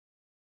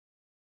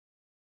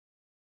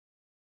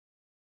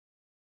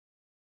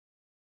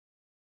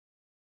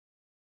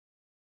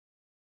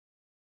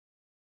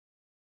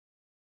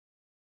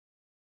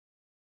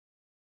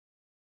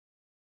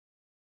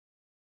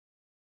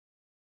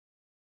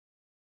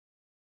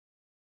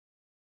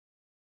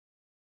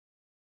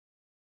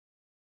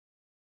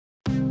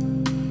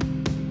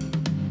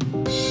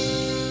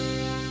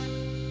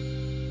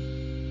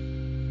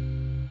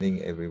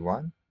evening,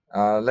 everyone.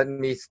 Let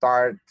me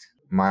start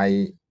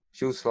my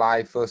few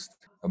slides first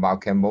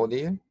about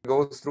Cambodia.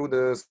 Go through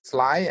the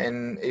slide,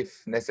 and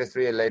if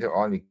necessary, later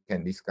on we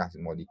can discuss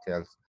in more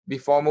details.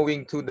 Before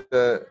moving to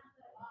the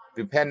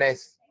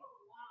preparedness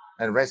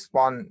and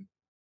response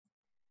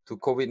to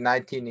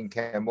COVID-19 in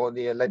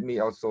Cambodia, let me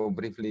also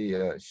briefly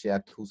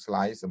share two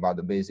slides about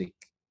the basic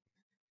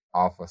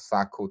of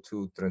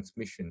SARS-CoV-2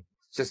 transmission.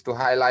 Just to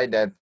highlight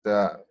that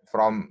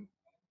from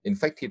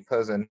infected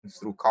person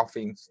through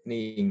coughing,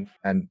 sneezing,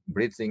 and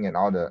breathing and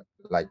other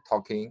like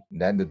talking,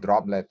 then the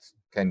droplets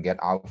can get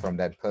out from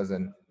that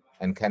person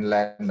and can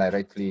land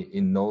directly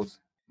in nose,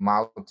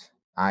 mouth,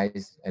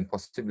 eyes, and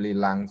possibly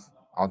lungs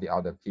of the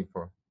other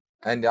people.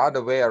 And the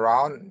other way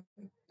around,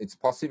 it's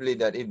possibly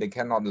that if they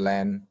cannot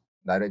land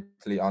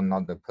directly on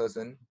another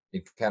person,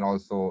 it can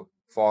also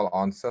fall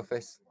on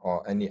surface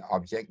or any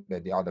object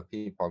that the other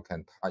people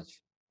can touch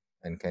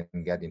and can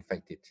get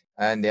infected.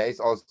 And there is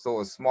also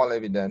a small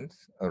evidence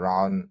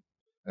around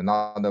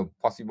another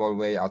possible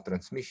way of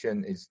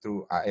transmission is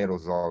through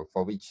aerosol,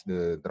 for which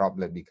the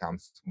droplet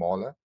becomes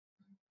smaller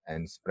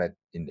and spread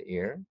in the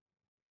air,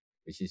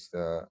 which is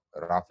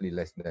roughly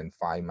less than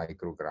 5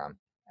 microgram.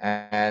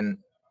 And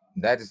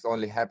that is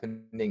only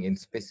happening in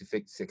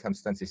specific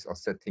circumstances or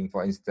setting,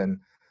 for instance,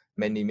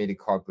 many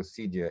medical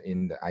procedure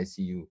in the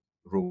ICU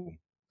room.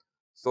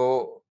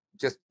 So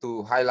just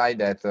to highlight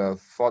that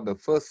for the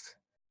first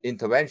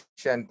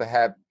intervention,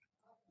 perhaps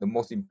the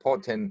most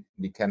important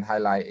we can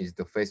highlight is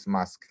the face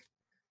mask.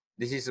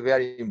 This is a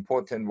very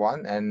important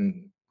one,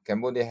 and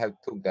Cambodia have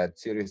took that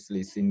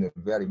seriously since the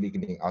very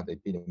beginning of the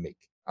epidemic,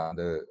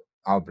 the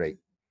outbreak.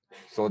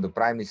 So the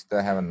Prime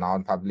Minister have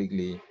announced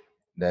publicly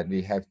that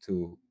we have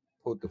to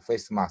put the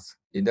face mask.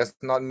 It does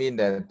not mean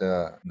that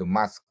the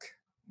mask,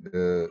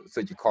 the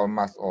surgical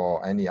mask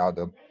or any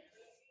other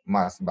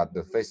mask, but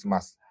the face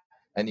mask.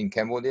 And in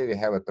Cambodia, we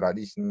have a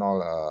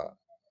traditional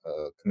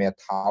Khmer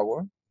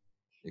towel.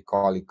 We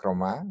call it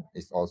kroma.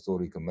 It's also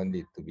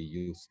recommended to be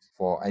used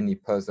for any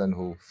person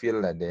who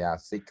feel that they are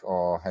sick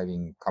or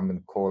having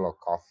common cold or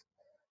cough,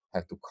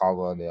 have to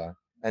cover their.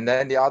 And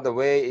then the other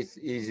way, it's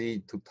easy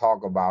to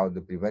talk about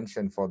the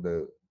prevention for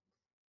the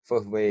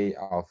first way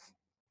of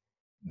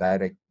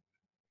direct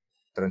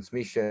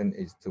transmission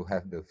is to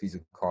have the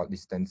physical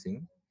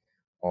distancing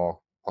or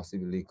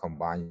possibly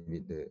combined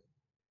with the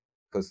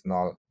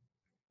personal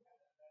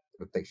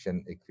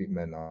protection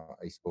equipment or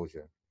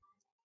exposure.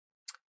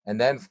 And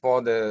then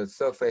for the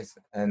surface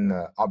and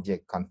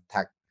object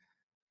contact,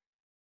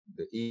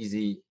 the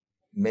easy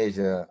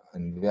measure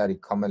and very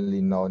commonly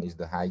known is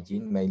the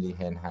hygiene, mainly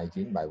hand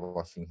hygiene by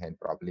washing hand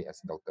properly, as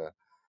Dr.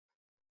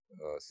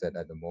 Said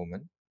at the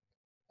moment.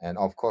 And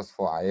of course,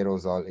 for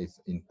aerosol, it's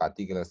in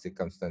particular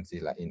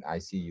circumstances like in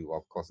ICU,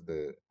 of course,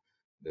 the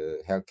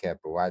healthcare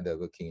provider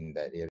working in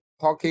that area.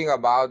 Talking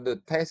about the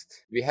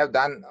test, we have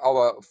done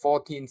over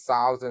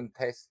 14,000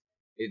 tests.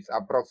 It's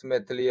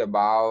approximately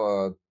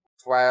about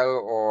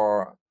 12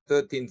 or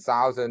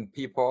 13,000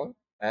 people.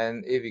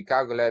 And if we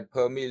calculate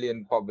per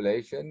million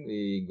population,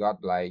 we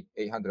got like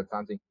 800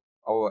 something,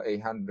 over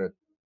 800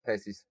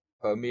 tests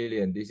per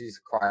million. This is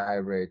quite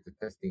average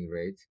testing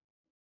rate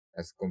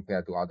as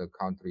compared to other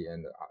country,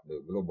 and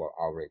the global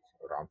average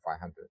around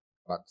 500,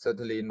 but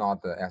certainly not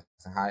as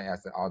high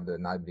as the other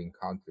neighboring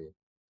country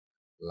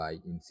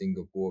like in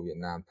Singapore,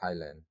 Vietnam,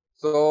 Thailand.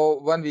 So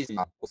when we see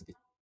positive,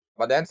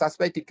 but then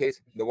suspected case,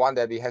 the one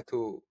that we have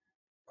to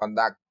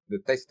conduct the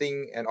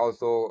testing and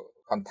also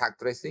contact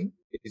tracing,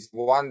 is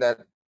one that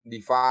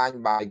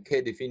defined by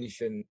K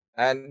definition,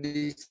 and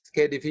this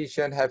K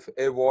definition have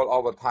evolved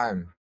over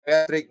time.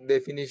 Strict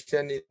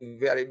definition in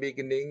very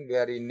beginning,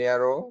 very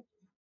narrow,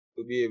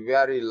 to be a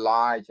very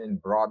large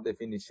and broad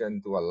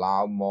definition to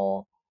allow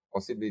more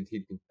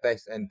possibility to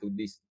test and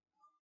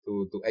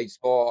to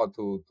explore or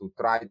to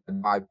try to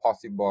buy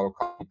possible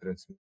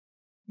transmission.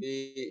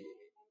 We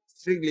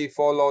strictly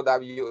follow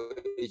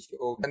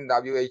WHO, and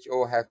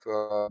WHO have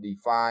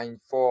defined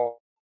 4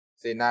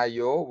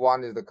 scenarios.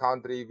 One is the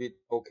country with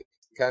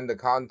the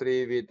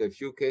country with a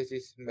few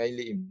cases,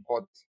 mainly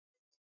import,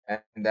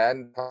 and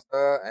then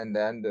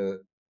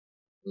the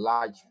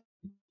large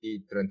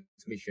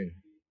transmission.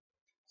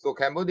 So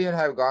Cambodian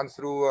have gone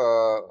through,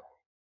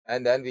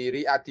 and then we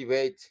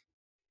reactivate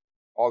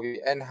or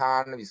we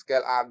enhance, we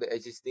scale up the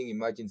existing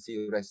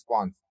emergency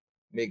response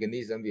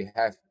mechanism we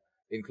have,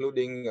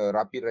 including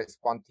rapid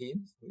response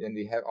teams, and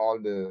we have all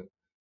the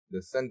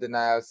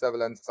sentinel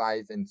surveillance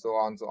sites and so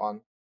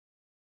on.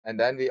 And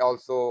then we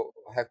also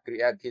have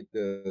created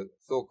the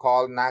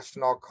so-called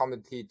National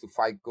Committee to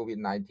Fight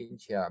COVID-19,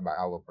 chaired by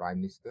our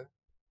Prime Minister.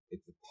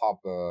 It's the top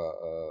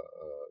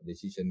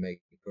decision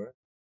maker.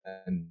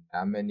 And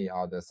there are many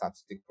other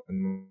subsequent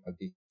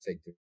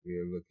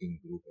multi-sectorial working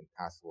group and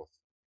task force,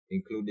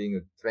 including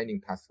a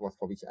training task force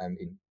for which I'm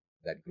in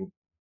that group.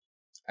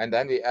 And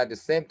then we at the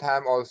same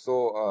time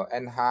also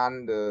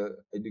enhance the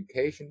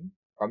education,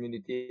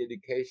 community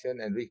education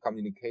and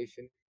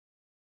recommunication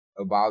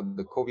about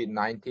the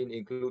COVID-19,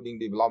 including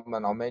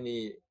development of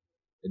many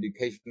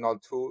educational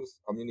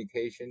tools,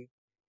 communication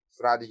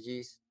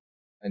strategies,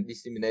 and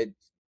disseminate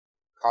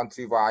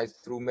country-wide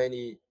through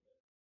many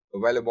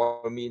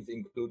available means,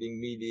 including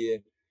media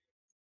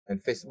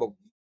and Facebook,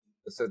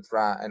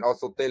 etc., and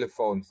also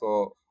telephone.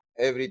 So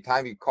every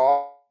time we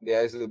call,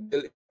 there is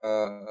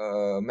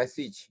a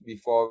message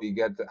before we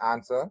get the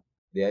answer.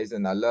 There is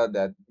an alert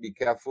that be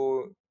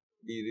careful,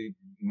 be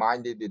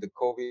reminded with the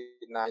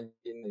COVID-19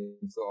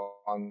 and so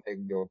on, take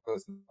your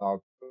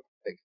personal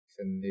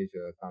protection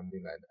measure,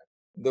 something like that.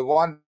 The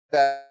one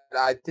that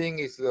I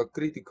think is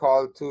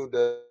critical to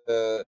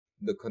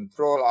the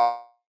control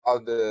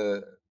of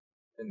the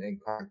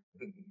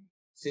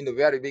since the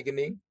very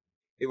beginning,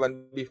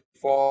 even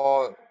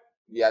before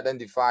we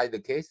identify the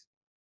case,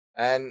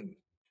 and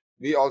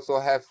we also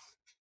have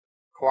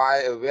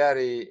quite a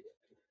very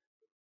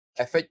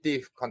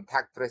effective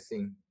contact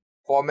tracing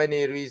for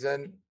many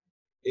reasons,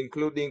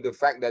 including the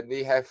fact that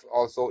we have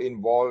also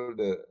involved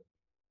the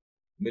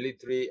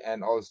military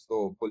and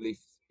also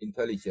police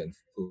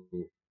intelligence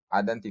to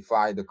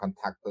identify the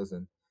contact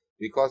person,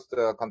 because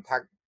the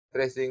contact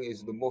tracing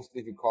is the most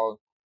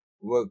difficult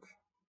work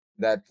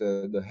that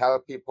the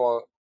health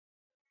people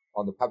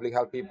or the public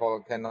health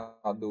people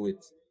cannot do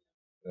it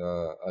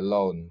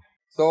alone.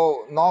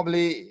 So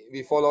normally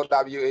we follow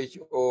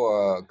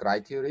WHO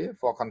criteria.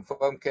 For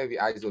confirmed case, we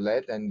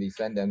isolate and we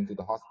send them to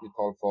the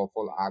hospital for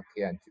follow-up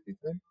care and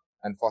treatment.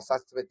 And for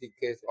suspected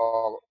case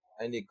or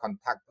any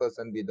contact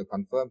person with the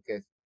confirmed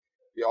case,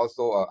 we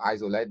also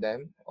isolate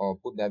them or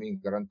put them in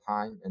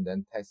quarantine and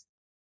then test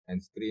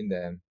and screen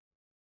them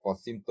for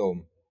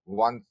symptom.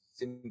 Once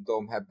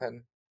symptom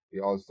happen, we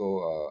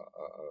also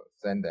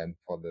send them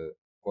for the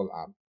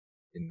follow-up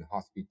in the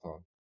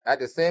hospital. At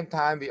the same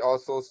time, we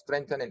also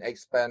strengthen and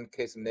expand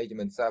case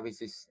management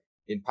services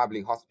in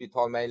public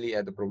hospital, mainly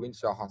at the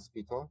provincial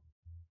hospital,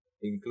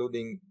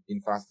 including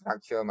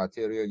infrastructure,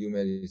 material,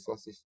 human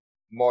resources.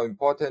 More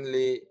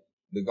importantly,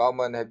 the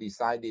government have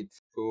decided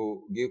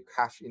to give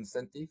cash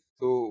incentive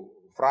to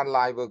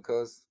frontline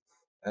workers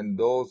and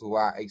those who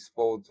are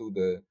exposed to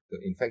the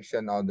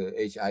infection or the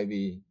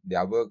HIV,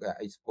 their work are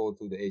exposed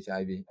to the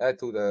HIV,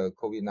 to the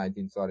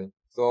COVID-19, sorry.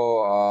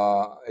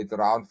 So it's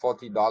around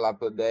 $40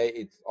 per day.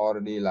 It's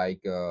already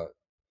like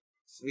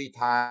 3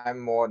 times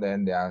more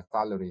than their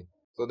salary.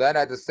 So then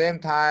at the same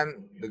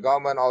time, the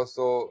government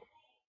also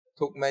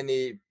took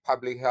many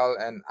public health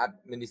and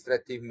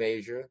administrative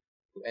measures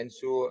to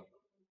ensure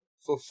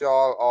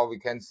social, or we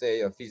can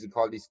say a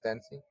physical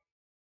distancing,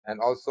 and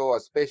also a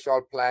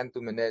special plan to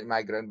manage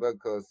migrant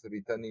workers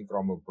returning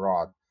from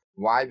abroad.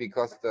 Why?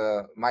 Because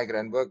the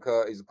migrant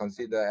worker is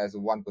considered as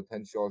one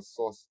potential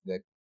source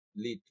that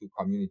lead to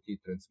community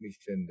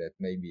transmission that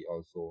may be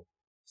also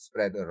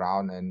spread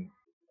around and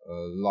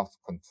lost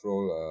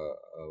control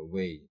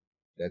way.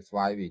 That's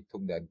why we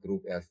took that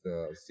group as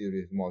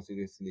more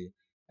seriously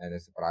and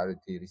as a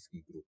priority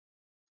risky group.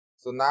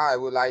 So now I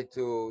would like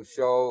to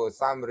show a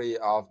summary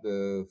of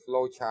the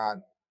flow chart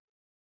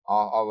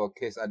of our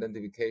case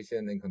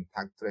identification and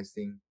contact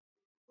tracing.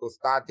 So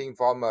starting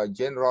from a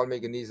general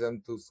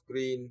mechanism to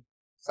screen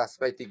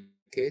suspected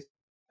case,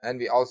 and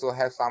we also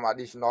have some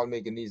additional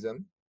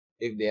mechanism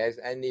if there is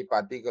any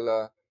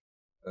particular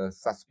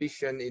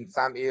suspicion in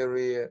some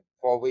area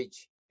for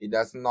which it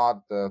does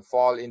not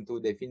fall into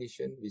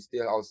definition, we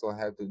still also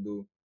have to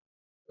do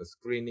a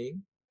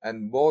screening,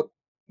 and both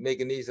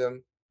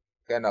mechanisms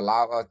can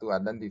allow us to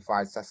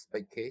identify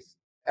suspect case.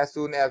 As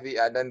soon as we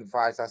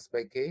identify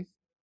suspect case,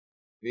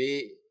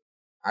 we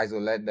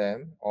isolate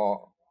them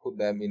or put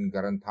them in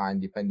quarantine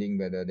depending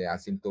whether they are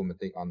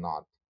symptomatic or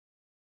not.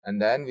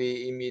 And then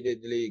we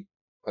immediately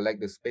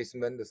collect the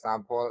specimen, the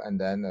sample, and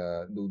then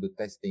do the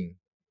testing.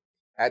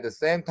 At the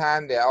same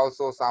time, there are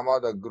also some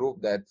other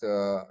group that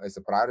is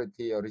a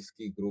priority or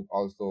risky group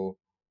also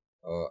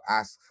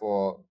ask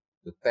for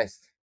the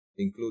test,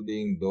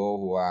 including those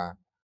who are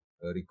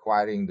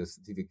requiring the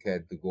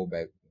certificate to go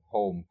back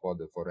home for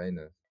the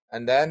foreigner.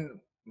 And then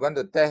when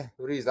the test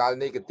result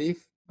negative,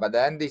 but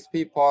then these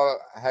people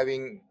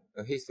having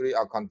a history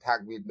or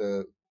contact with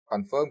the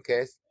confirmed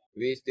case,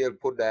 we still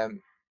put them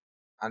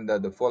under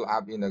the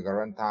follow-up in a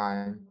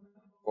quarantine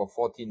for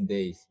 14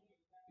 days.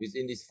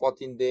 Within this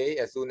 14 days,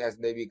 as soon as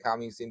they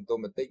becoming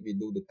symptomatic, we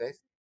do the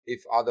test.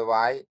 If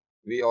otherwise,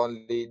 we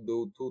only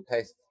do 2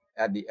 tests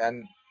at the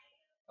end,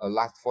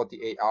 last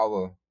 48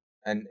 hours.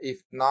 And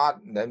if not,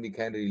 then we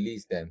can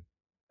release them.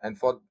 And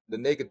for the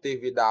negative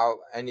without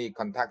any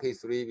contact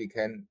history, we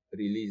can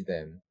release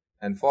them.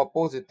 And for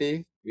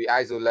positive, we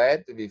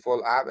isolate, we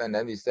follow up, and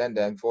then we send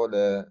them for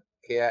the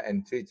care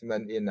and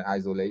treatment in the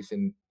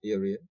isolation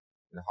area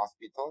in the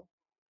hospital.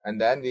 And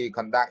then we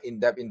conduct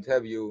in-depth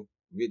interview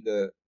with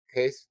the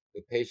case,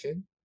 the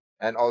patient,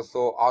 and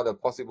also other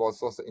possible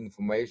source of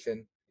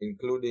information,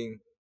 including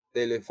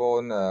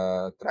telephone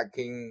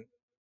tracking,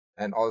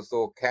 and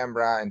also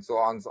camera and so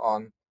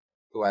on,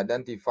 to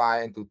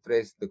identify and to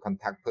trace the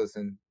contact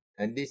person.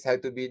 And this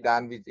had to be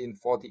done within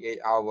 48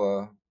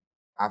 hours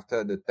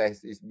after the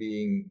test is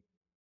being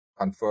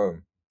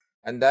confirmed.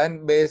 And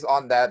then based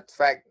on that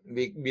fact,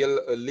 we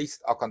build a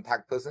list of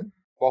contact person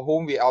for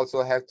whom we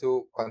also have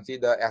to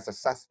consider as a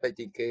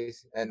suspected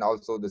case, and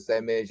also the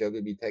same measure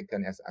will be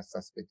taken as a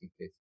suspected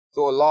case.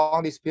 So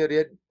along this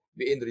period,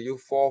 we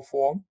introduce 4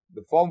 forms.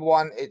 The form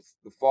 1 is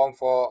the form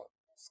for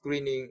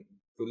screening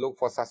to look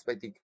for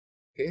suspected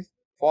case.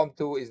 Form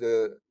 2 is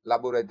the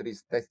laboratory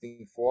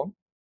testing form.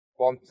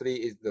 Form 3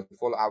 is the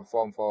follow-up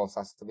form for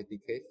suspected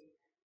case.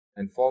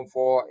 And form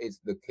 4 is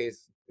the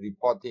case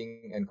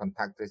reporting and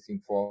contact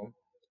tracing form.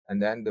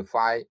 And then the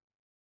 5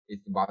 is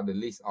about the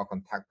list of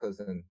contact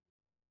person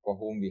for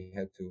whom we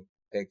have to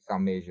take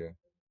some measure.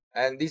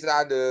 And these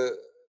are the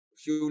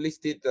few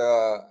listed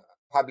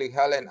public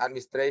health and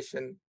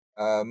administration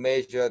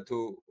measure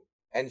to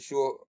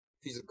ensure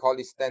physical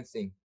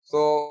distancing.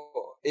 So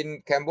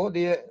in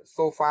Cambodia,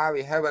 so far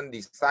we haven't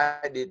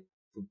decided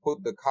to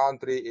put the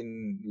country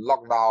in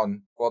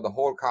lockdown for the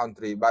whole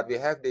country, but we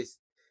have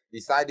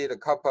decided a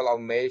couple of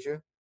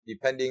measures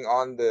depending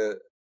on the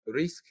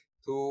risk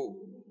to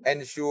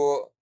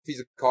ensure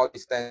physical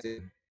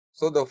distancing.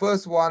 So the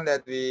first one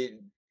that the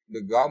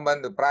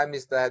government, the prime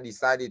minister have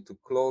decided to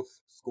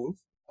close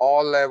schools,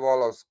 all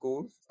level of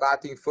schools,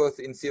 starting first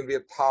in Siem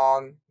Reap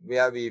town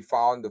where we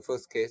found the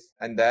first case,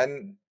 and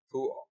then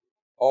to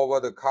over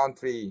the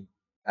country.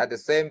 At the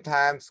same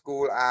time,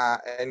 schools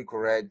are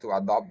encouraged to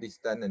adopt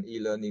distance and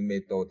e-learning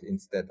method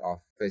instead of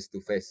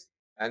face-to-face.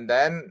 And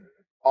then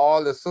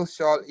all the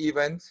social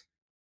events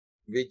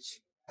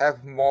which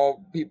have more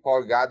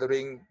people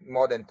gathering,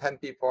 more than 10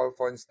 people,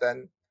 for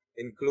instance,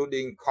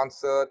 including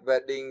concert,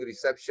 wedding,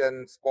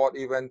 reception, sport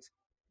event,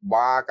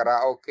 bar,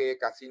 karaoke,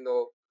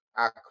 casino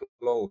are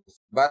closed.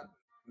 But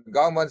the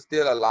government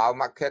still allow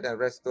market and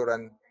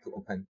restaurant to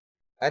open.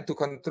 And to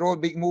control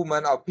big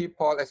movement of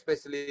people,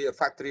 especially a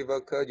factory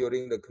worker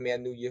during the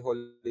Khmer New Year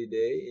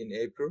holiday in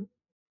April,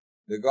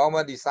 the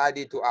government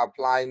decided to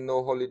apply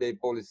no holiday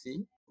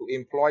policy to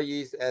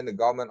employees and the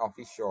government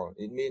officials.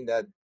 It means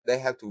that they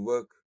have to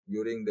work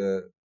during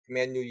the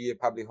Khmer New Year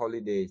public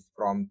holidays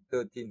from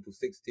 13 to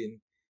 16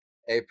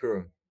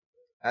 April.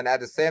 And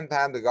at the same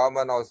time, the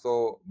government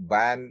also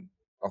banned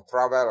of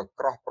travel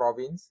across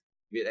province,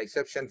 with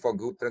exception for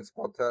good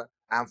transporter,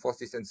 armed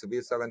forces and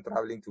civil servants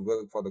traveling to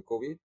work for the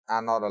COVID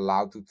are not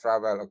allowed to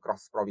travel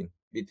across province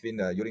between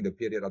during the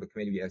period of the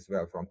Khmer New Year as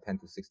well, from 10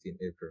 to 16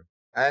 April.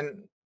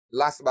 And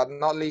last but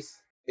not least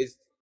is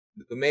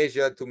the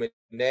measure to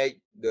manage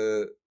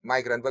the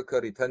migrant worker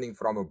returning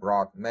from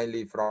abroad,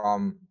 mainly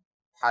from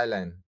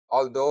Thailand.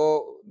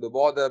 Although the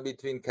border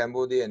between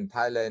Cambodia and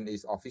Thailand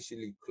is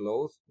officially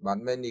closed, but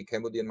many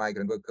Cambodian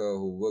migrant workers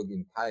who work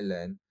in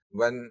Thailand,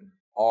 when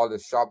all the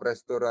shop,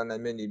 restaurant,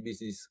 and many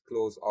businesses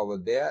closed over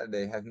there,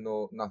 they have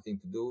nothing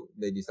to do.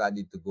 They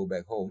decided to go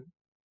back home,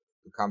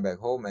 to come back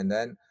home, and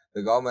then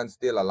the government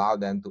still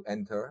allowed them to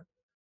enter.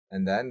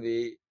 And then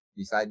we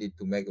decided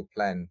to make a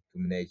plan to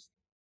manage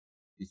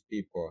these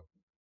people,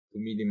 to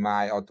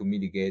minimize or to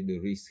mitigate the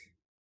risk.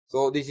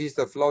 So this is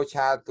the flow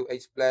chart to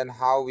explain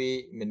how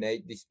we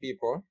manage these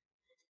people.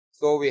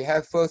 So we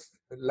have first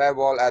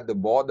level at the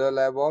border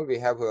level, we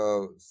have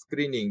a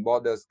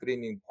border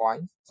screening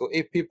point. So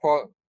if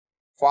people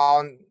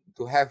found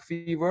to have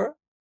fever,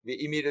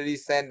 we immediately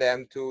send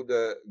them to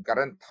the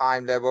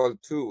quarantine level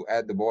 2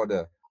 at the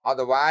border.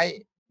 Otherwise,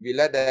 we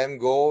let them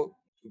go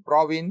to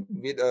province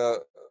with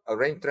a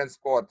range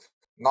transport,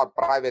 not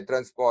private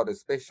transport, a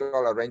special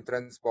arranged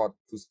transport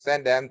to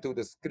send them to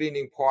the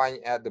screening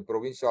point at the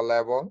provincial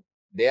level.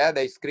 There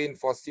they screen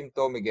for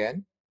symptom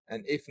again.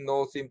 And if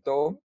no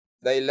symptom,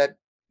 they let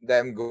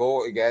them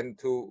go again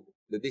to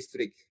the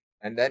district.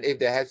 And then if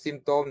they have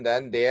symptoms,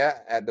 then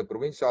there at the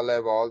provincial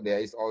level, there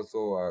is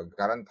also a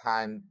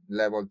quarantine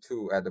level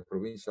 2 at the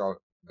provincial,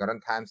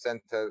 quarantine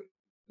center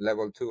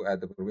level 2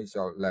 at the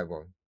provincial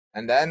level.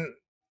 And then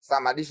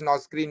some additional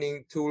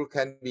screening tool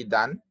can be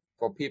done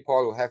for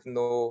people who have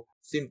no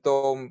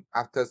symptom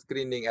after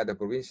screening at the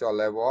provincial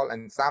level,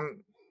 and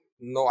some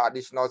no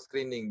additional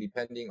screening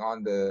depending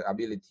on the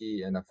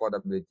ability and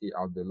affordability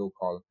of the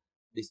local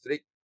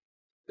district.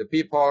 The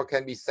people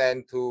can be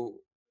sent to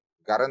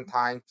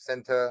quarantine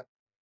center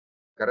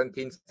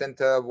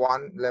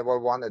 1, level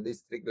 1 at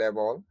district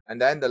level.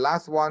 And then the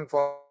last one,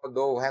 for those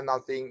who have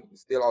nothing,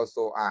 still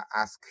also are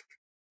asked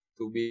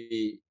to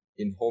be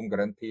in home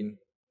quarantine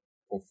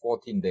for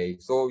 14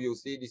 days. So you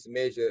see this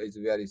measure is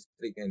very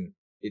strict, and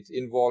it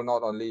involves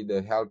not only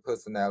the health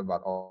personnel,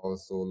 but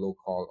also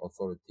local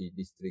authority,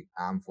 district,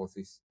 armed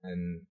forces,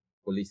 and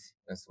police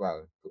as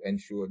well, to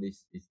ensure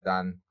this is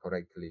done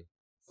correctly.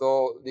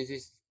 So this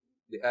is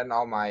the end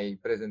of my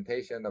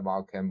presentation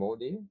about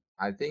Cambodia.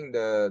 I think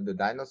the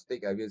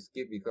diagnostic I will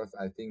skip because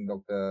I think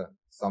Dr.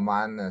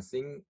 Saman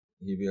Singh,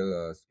 he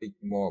will speak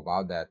more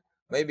about that.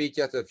 Maybe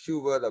just a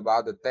few words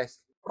about the test.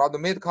 From the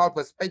medical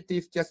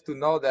perspective, just to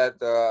know that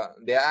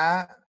there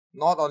are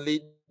not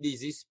only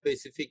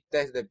disease-specific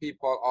tests that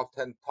people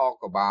often talk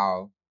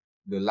about,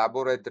 the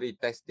laboratory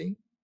testing,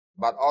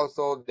 but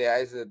also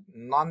there is a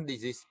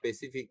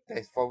non-disease-specific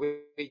test for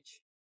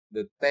which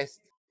the test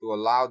to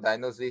allow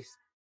diagnosis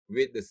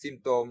with the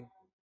symptom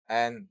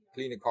and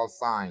clinical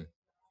sign.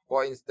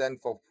 For instance,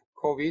 for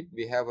COVID,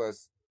 we have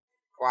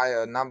quite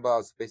a number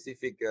of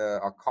specific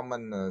or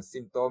common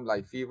symptoms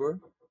like fever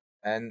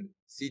and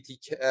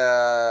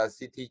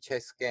CT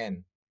chest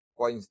scan.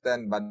 for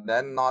instance, but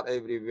then not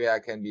everywhere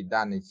can be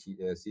done in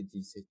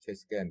CT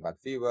chest scan. But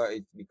fever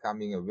is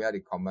becoming a very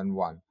common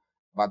one.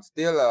 But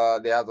still,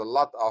 there's a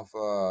lot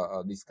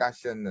of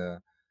discussion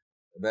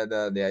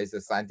whether there is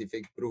a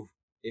scientific proof.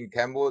 In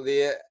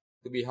Cambodia,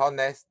 to be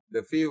honest,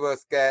 the fever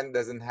scan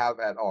doesn't help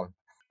at all.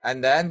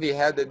 And then we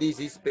have the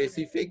disease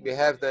specific. We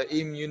have the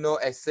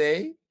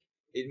immunoassay.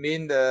 It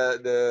means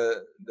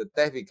the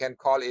test, we can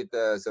call it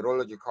a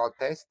serological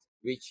test,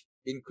 which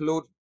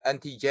include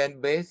antigen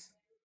based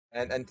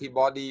and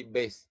antibody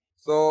based.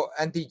 So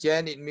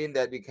antigen, it means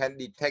that we can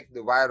detect the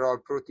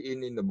viral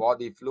protein in the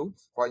body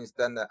fluids, for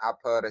instance, the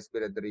upper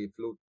respiratory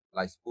fluid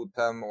like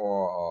sputum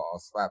or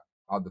swab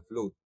of the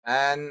fluid.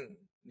 And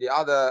the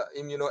other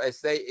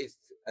immunoassay is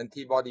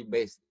antibody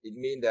based. It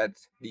means that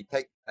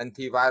detect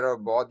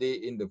antiviral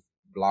body in the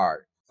blood.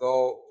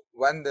 So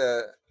when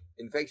the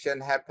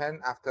infection happen,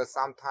 after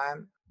some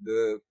time,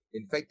 the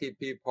infected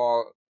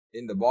people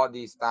in the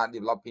body start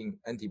developing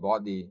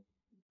antibody.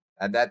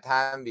 At that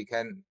time, we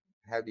can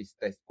have this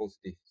test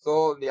positive.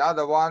 So the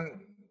other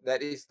one,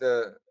 that is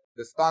the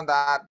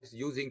standard is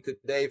using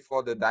today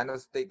for the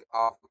diagnostic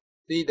of,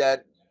 see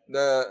that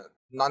the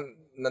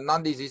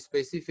non-disease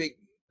specific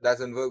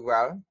doesn't work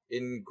well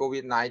in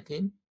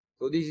COVID-19.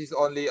 So this is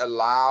only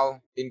allow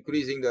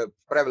increasing the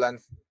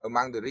prevalence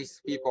among the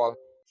risk people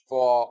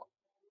for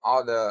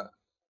all the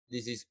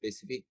disease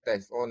specific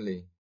tests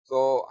only.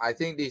 So I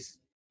think this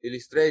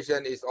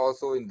illustration is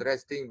also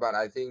interesting, but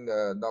I think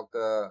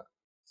Dr.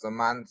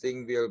 Saman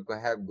Singh will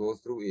perhaps go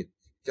through it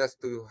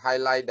just to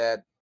highlight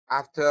that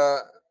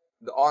after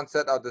the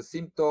onset of the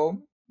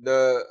symptom,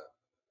 the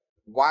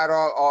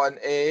viral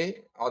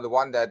RNA, or the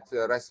one that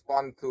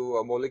respond to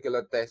a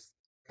molecular test,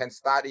 can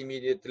start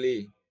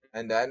immediately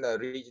and then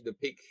reach the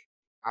peak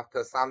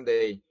after some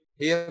day.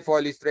 Here for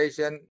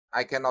illustration,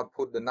 I cannot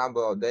put the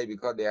number of days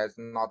because there is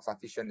not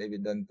sufficient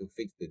evidence to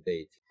fix the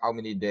date, how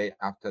many days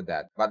after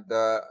that. But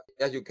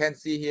as you can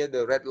see here,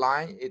 the red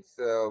line, it's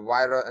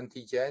viral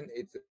antigen.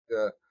 It's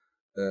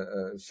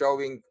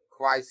showing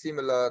quite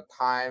similar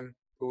time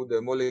to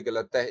the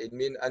molecular test. It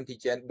means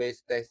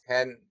antigen-based test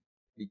can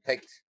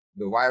detect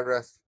the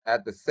virus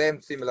at the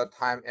same similar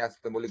time as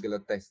the molecular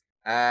test.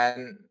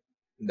 And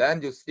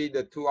then you see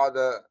the two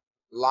other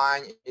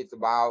line, it's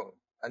about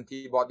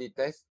antibody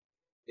test.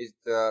 It's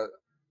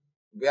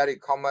very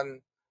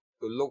common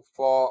to look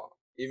for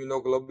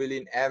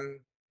immunoglobulin M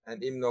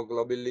and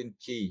immunoglobulin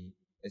G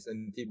as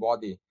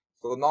antibody.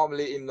 So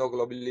normally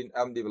immunoglobulin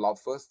M develop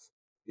first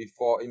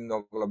before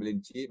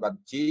immunoglobulin G, but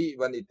G,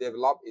 when it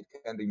develop, it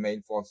can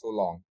remain for so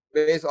long.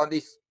 Based on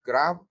this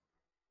graph,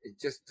 it's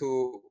just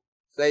to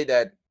say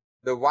that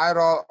the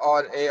viral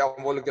RNA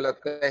or molecular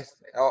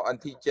test or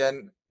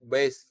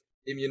antigen-based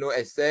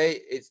immunoassay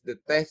is the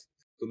test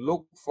to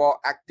look for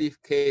active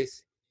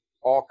case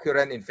or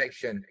current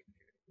infection,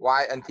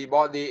 while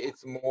antibody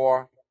is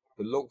more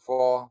to look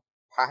for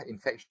past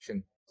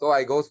infection. So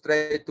I go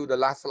straight to the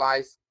last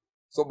slide.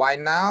 So by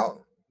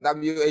now,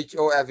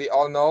 WHO, as we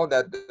all know,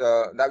 that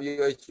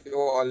WHO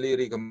only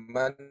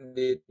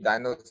recommended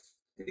diagnostic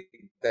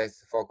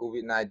test for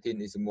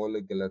COVID-19 is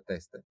molecular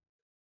test.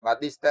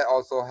 But this test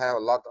also have a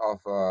lot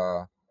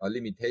of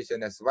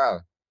limitation as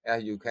well.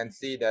 As you can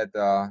see that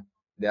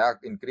they are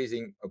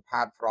increasing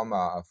apart from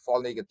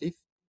false negative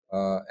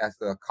as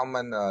a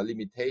common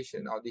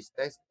limitation of this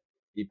test,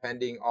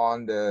 depending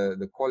on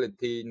the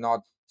quality,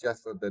 not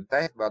just of the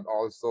test, but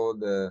also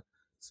the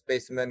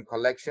specimen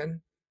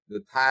collection, the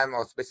time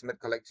of specimen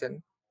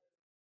collection,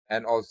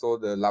 and also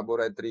the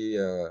laboratory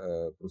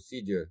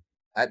procedure.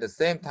 At the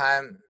same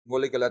time,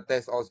 molecular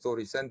tests also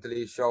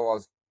recently show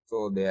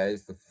also there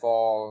is a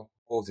false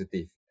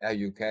positive.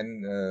 You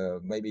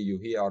can, maybe you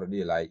hear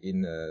already, like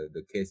in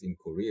the case in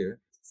Korea,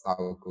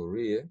 South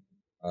Korea,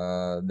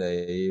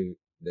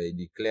 they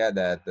declare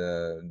that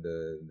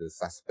the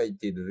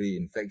suspected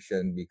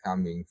reinfection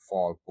becoming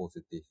false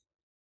positive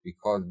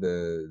because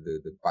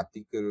the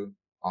particle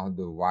of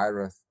the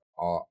virus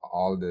or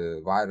all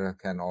the virus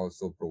can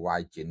also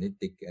provide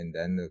genetic and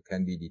then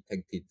can be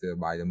detected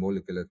by the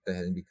molecular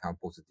test and become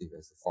positive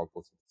as a false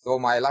positive. So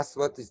my last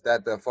word is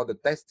that for the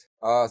test,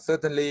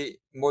 certainly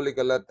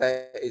molecular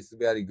test is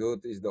very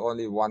good. It's the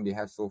only one we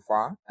have so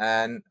far.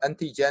 And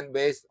antigen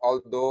based,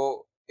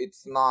 although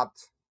it's not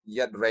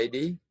yet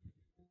ready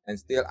and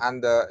still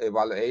under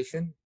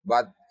evaluation,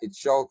 but it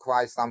shows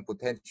quite some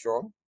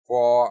potential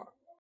for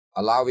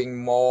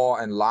allowing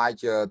more and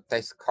larger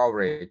test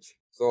coverage.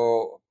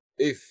 So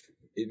if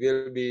it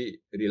will be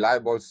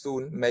reliable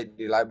soon, made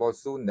reliable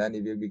soon, then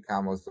it will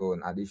become also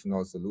an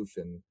additional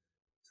solution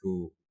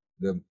to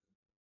the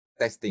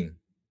testing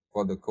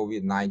for the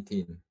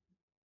COVID-19.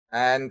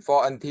 And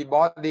for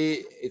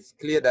antibody, it's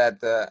clear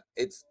that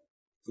it's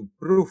to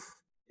prove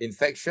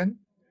infection.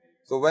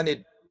 So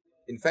when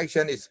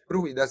infection is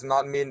proved, it does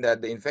not mean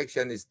that the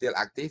infection is still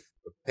active.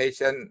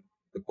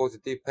 The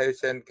positive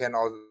patient can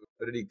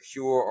already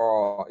cure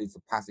or it's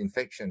a past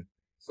infection.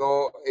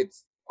 So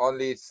it's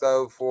only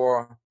serve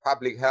for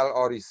public health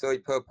or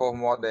research purpose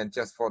more than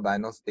just for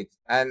diagnostics.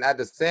 And at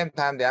the same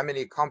time, there are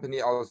many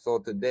companies also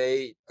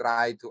today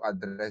try to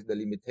address the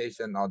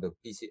limitation of the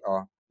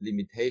PCR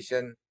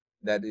limitation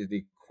that is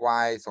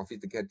requires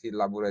sophisticated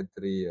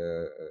laboratory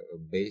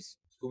base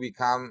to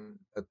become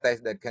a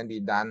test that can be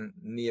done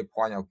near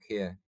point of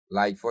care.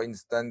 Like for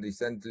instance,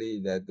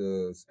 recently that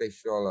the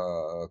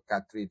special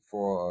cartridge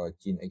for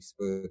gene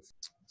experts.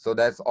 So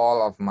that's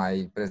all of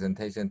my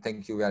presentation.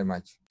 Thank you very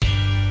much.